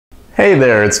Hey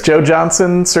there, it's Joe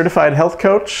Johnson, Certified Health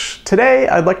Coach. Today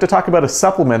I'd like to talk about a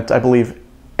supplement I believe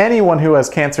anyone who has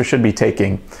cancer should be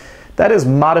taking. That is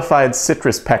modified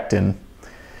citrus pectin.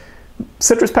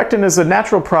 Citrus pectin is a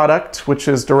natural product which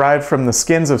is derived from the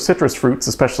skins of citrus fruits,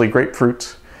 especially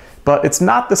grapefruit, but it's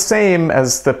not the same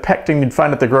as the pectin you'd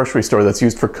find at the grocery store that's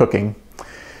used for cooking.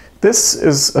 This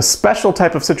is a special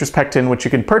type of citrus pectin which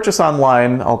you can purchase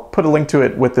online. I'll put a link to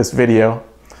it with this video.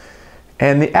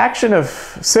 And the action of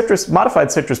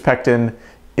modified citrus pectin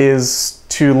is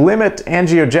to limit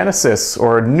angiogenesis,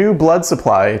 or new blood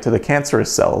supply, to the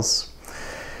cancerous cells.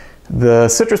 The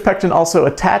citrus pectin also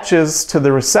attaches to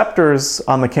the receptors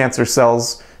on the cancer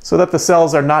cells so that the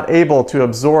cells are not able to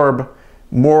absorb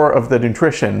more of the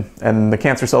nutrition and the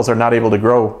cancer cells are not able to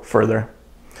grow further.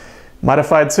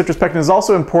 Modified citrus pectin is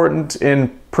also important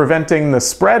in preventing the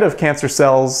spread of cancer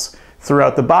cells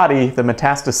throughout the body, the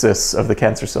metastasis of the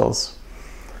cancer cells.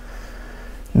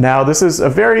 Now, this is a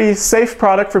very safe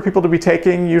product for people to be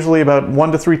taking. Usually about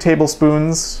 1 to 3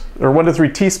 tablespoons or 1 to 3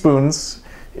 teaspoons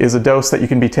is a dose that you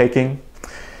can be taking.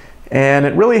 And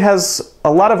it really has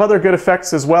a lot of other good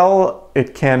effects as well.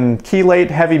 It can chelate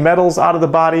heavy metals out of the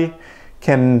body,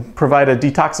 can provide a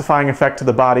detoxifying effect to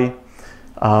the body,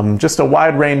 just a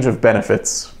wide range of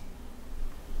benefits.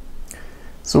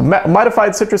 So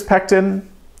modified citrus pectin,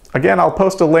 again, I'll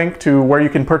post a link to where you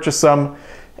can purchase some.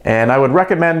 And I would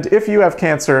recommend, if you have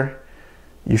cancer,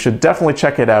 you should definitely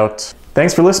check it out.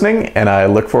 Thanks for listening, and I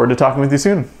look forward to talking with you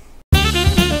soon.